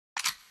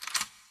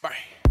Bye.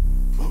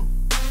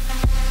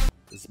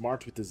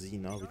 Smart with the Z,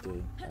 not with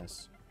the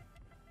S.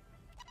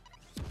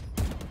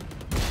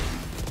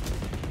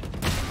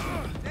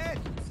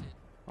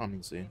 I'm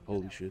insane.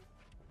 Holy shit.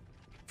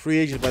 Free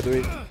agent, by the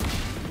way.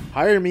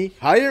 Hire me.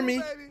 Hire me.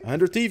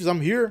 100 Thieves. I'm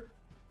here.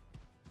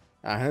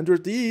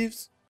 100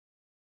 Thieves.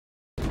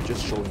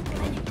 Just showing.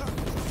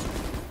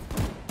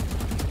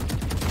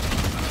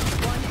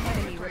 One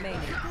enemy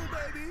remaining.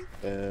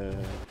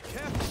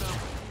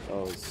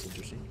 Oh, it's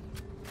interesting.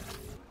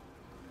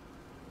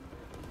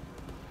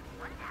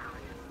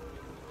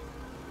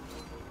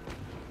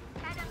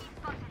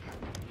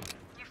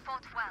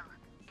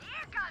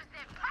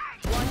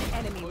 One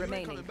enemy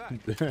remaining.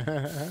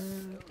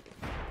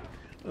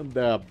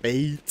 The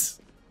bait.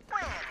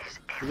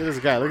 Look at this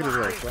guy. Look at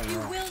this guy. You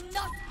will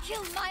not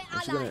kill my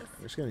We're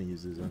just gonna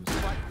use this.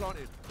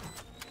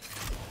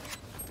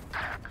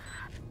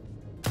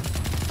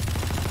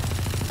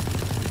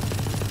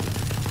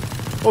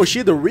 Oh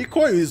shit, the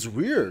recoil is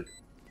weird.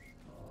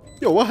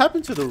 Yo, what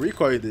happened to the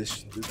recoil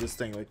this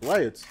thing? Like,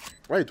 Riot,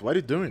 what are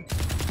you doing?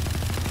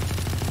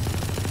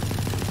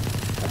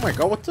 Oh my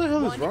god, what the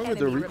hell is wrong with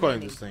the recoil in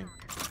this thing?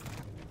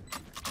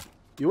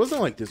 It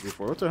wasn't like this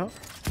before. What the hell?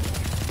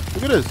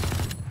 Look at this.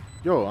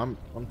 Yo, I'm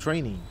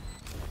training.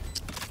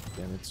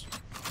 Damn it.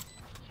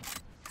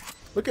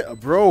 Look at,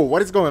 bro,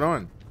 what is going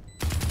on?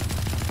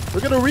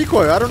 Look at the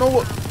recoil. I don't know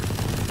what.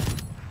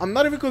 I'm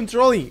not even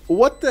controlling.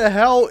 What the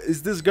hell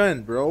is this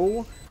gun,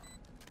 bro?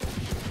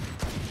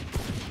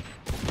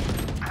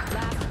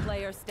 Last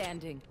player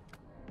standing.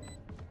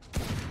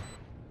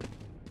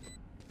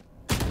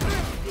 All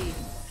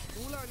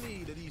I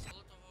need are these.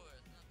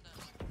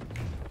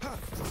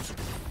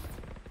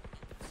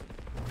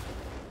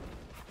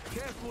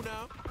 Careful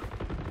now.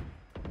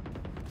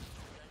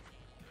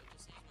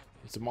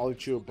 It's a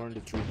molecule. Burn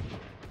the tree.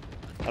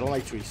 I don't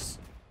like trees.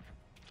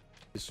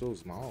 It's so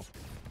small.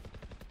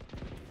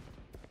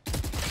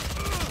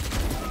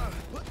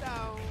 Put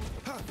down.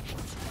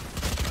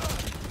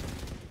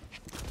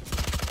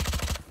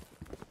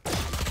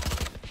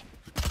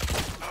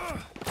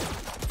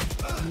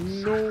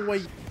 No way.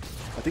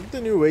 I think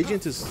the new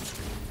agent is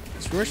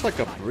it's pretty much like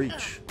a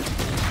breach.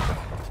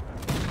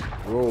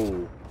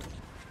 Bro.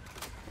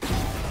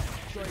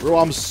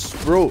 Bro,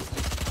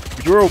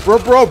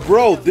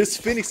 this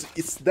Phoenix,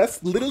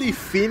 that's literally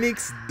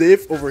Phoenix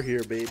diff over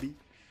here, baby.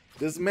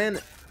 This man,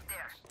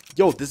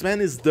 yo, this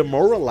man is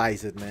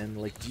demoralized, man.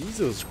 Like,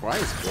 Jesus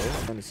Christ,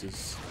 bro. This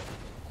is,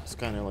 it's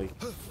kind of like,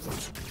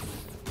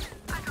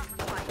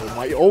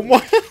 oh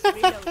my,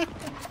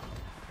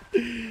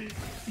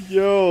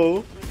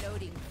 yo.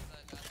 Reloading.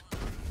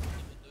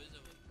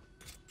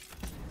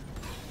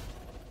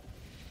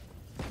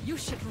 You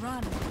should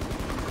run.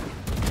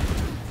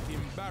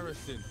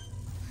 Embarrassing.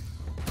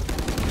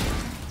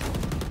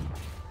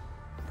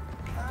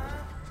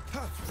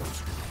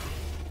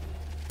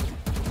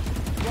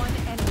 One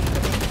enemy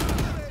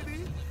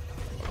remaining.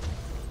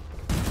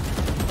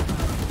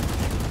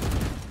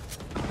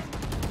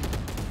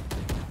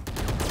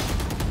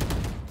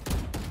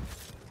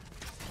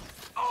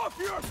 Off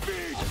your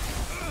feet.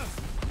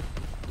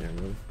 Yeah,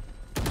 really.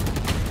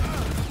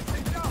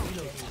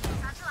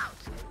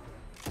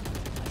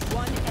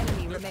 One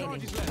enemy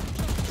remaining.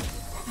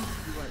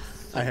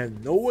 I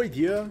had no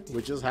idea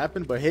what just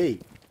happened, but hey,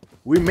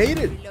 we made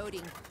it.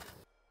 Reloading.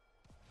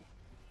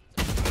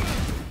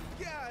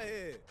 Get out of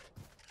here.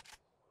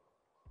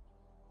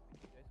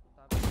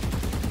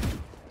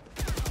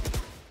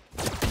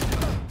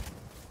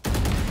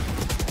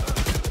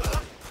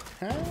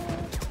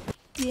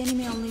 The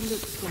enemy only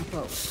looks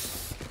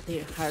composed.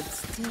 Their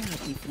hearts tell a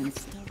different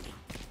story.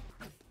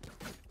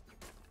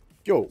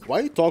 Yo, why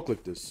you talk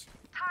like this?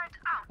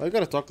 Why you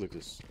gotta talk like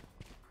this?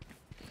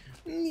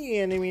 The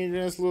enemy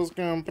just looks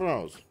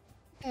composed.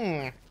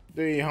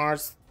 The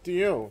hearts to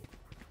you.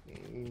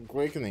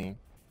 Quickening.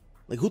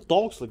 Like, who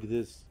talks like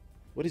this?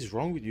 What is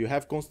wrong with you? You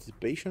have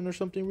constipation or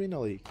something, Rina?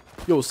 Like,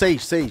 yo,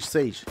 Sage.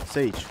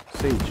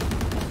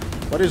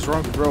 What is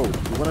wrong, bro?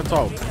 You wanna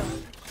talk?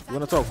 You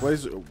wanna talk? What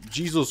is?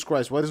 Jesus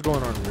Christ! What is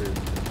going on here?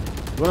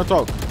 You wanna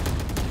talk?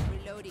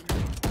 Reloading.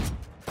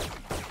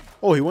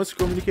 Oh, he wants to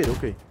communicate.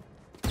 Okay.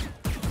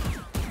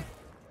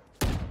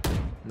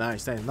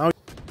 Nice. Now,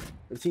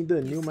 I've seen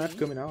the new map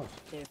coming out.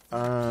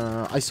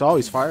 I saw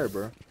it's fire,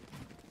 bro.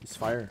 It's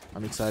fire.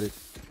 I'm excited.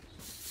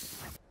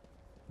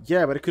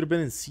 Yeah, but it could have been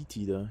in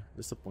CT though.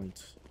 That's the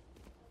point.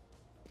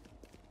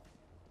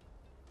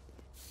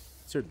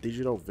 It's your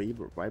digital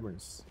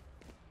vibrance.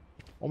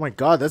 Oh my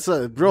god, that's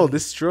a bro.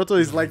 This Troto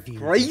is like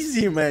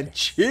crazy, man.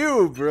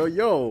 Chill, bro.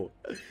 Yo,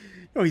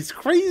 he's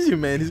crazy,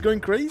 man. He's going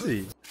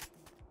crazy.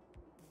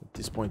 At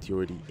this point, he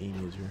already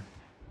aimed here.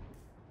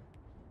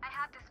 I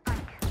have the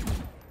spike.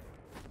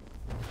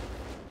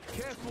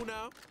 Careful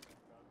now.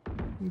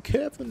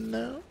 Careful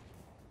now.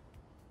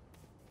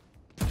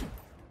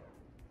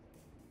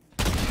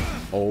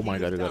 Oh my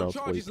god, I got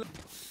outplayed.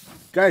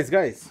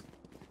 Guys,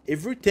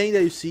 everything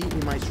that you see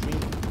in my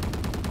stream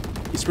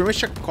is pretty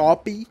much a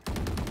copy.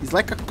 It's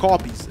like a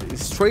copy.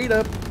 It's straight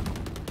up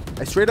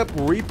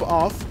rip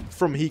off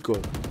from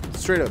Hiko.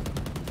 straight up.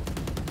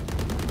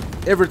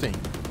 Everything.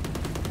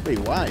 Wait,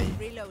 why?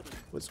 Reloading.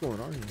 What's going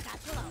on here?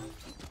 Satchel out.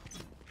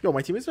 Yo,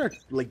 my teammates are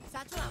like,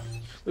 Satchel out.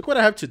 look what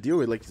I have to deal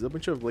with. Like, there's a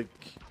bunch of like,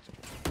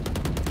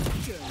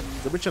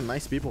 there's a bunch of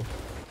nice people.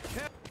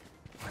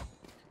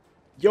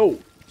 Yo,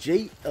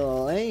 J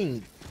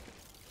Lang.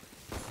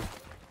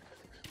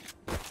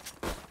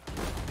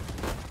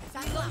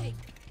 Satchel out.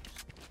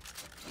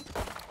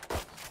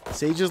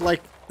 Sage is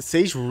like,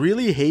 Sage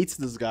really hates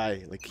this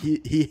guy. Like,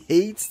 he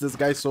hates this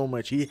guy so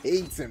much. He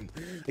hates him.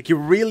 Like, he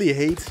really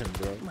hates him,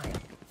 bro.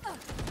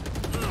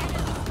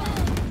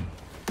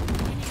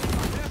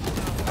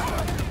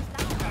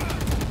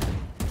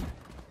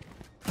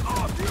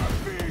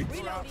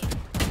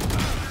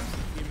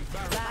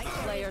 Last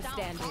player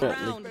standing.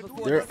 Yeah, Round like,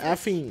 before they're the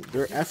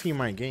effing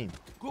my game.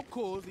 Good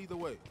calls either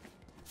way.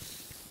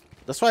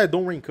 That's why I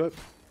don't rank up.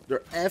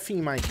 They're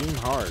effing my game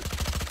hard.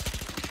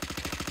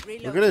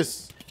 Reloading. Look at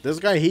this. This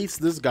guy hates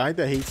this guy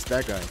that hates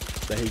that guy.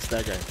 That hates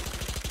that guy.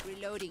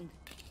 Reloading.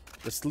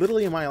 That's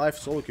literally in my life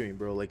solo queuing,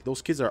 bro. Like,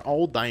 those kids are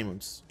all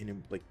diamonds. In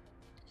him, like,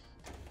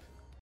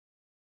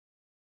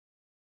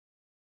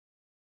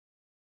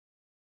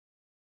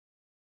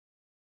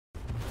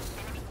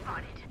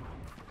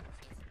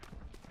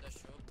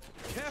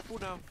 Careful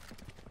now.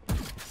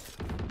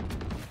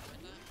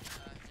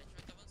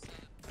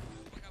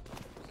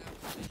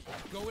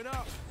 Going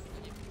up.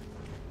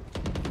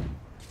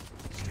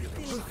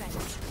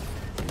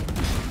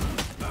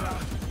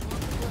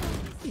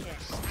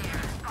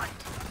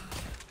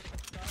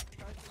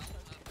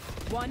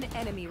 One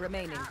enemy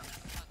remaining.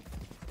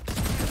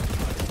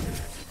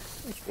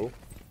 that's cool.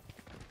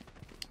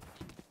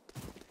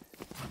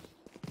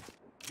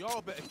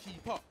 Y'all better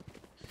keep up.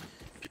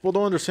 People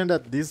don't understand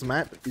that this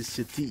map is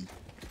CT.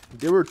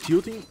 They were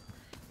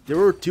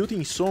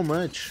tilting so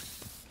much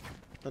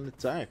on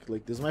attack.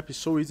 Like, this map is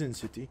so easy in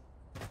CT.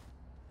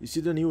 You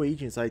see the new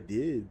agents I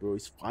did, bro.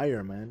 It's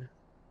fire, man.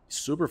 It's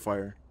super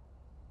fire.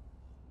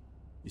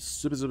 It's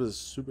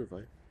super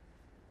fire.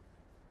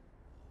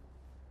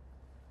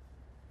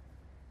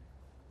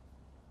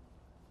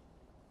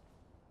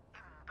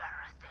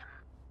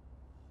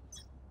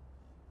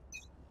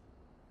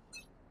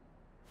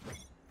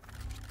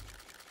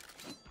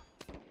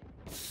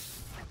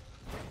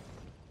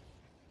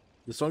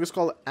 The song is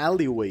called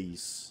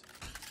Alleyways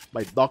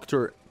by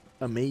Dr.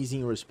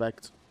 Amazing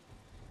Respect.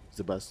 He's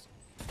the best.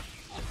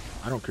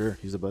 I don't care.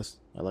 He's the best.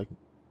 I like him.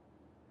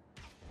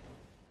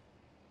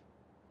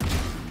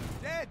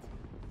 Dead.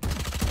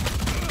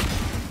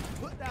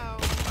 Put down.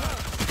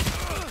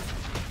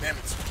 Damn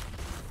it.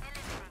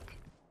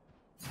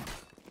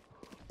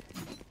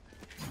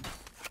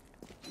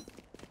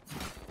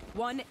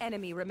 One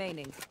enemy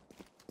remaining.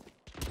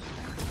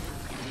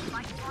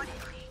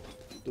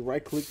 The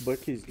right click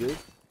bucket is good.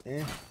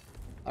 I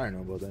don't know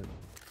about that.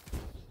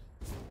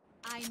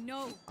 I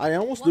know. I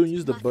almost don't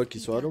use the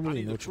bucket, so I don't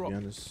really know, to be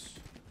honest.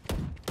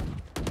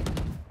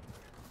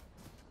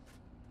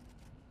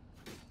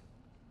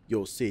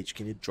 Yo, Sage,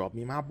 can you drop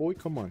me, my boy?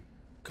 Come on.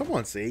 Come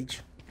on,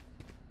 Sage.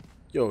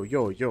 Yo.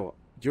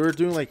 You're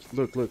doing like,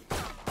 look. Reloading.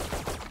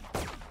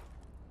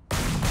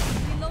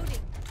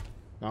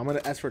 No, I'm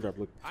gonna ask for a drop,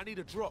 look. I need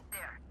a drop.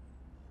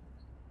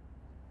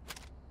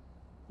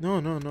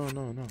 No.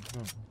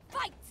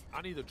 Fight.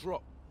 I need a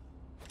drop.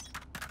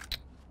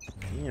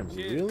 Damn,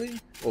 Yeah. really?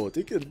 Oh,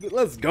 take it.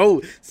 Let's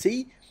go.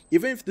 See?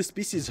 Even if the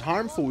species is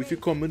harmful, if you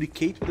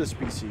communicate with the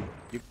species,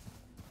 you...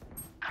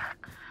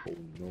 Oh,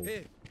 no.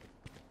 Here.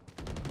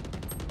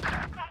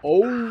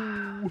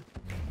 Oh!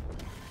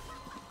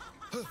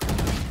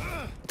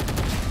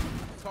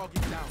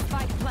 Target down.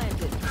 Spike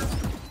planted.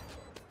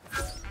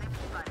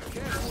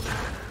 Careful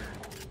now.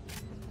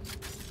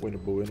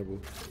 Winnable.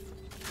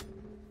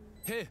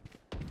 Here.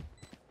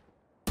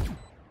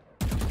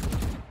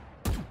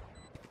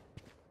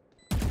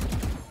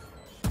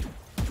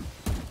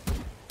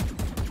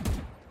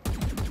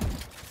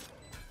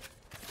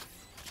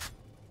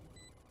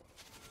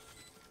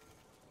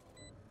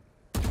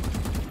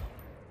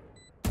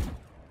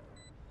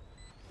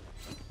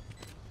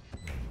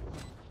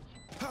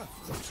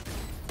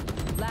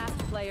 Last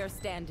player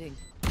standing.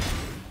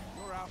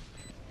 You're out.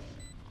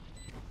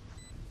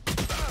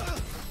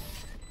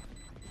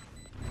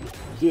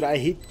 Dude, I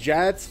hit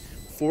Jats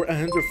for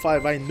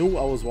 105. I knew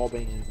I was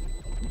wallbanging.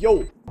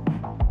 Yo!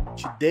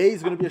 Today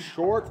is gonna be a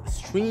short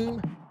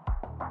stream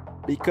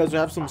because we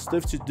have some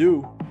stuff to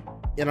do.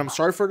 And I'm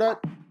sorry for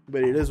that,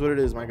 but it is what it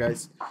is, my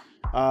guys.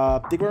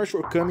 Thank you very much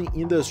for coming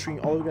in the stream.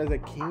 All of you guys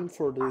that came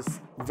for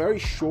this very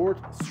short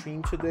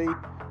stream today.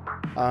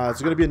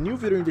 It's gonna be a new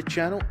video in the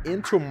channel,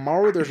 and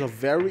tomorrow there's a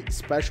very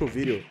special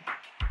video.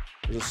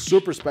 There's a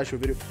super special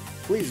video.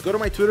 Please go to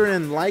my Twitter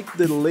and like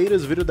the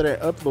latest video that I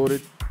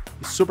uploaded.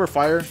 It's super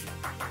fire.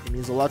 It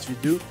means a lot to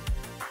do.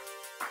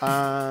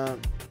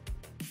 And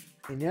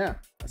yeah,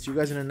 I'll see you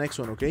guys in the next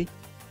one, okay?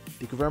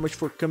 Thank you very much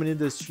for coming in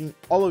the stream,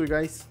 all of you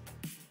guys,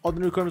 all the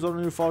newcomers, all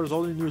the new followers,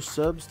 all the new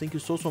subs. Thank you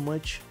so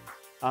much.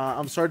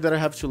 I'm sorry that I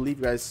have to leave,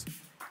 guys.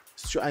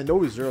 I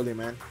know it's early,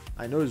 man.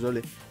 I know it's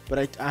early,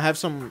 but I have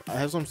some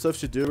stuff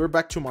to do. We're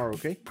back tomorrow,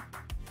 okay?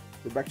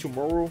 We're back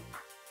tomorrow.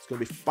 It's gonna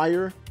be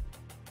fire.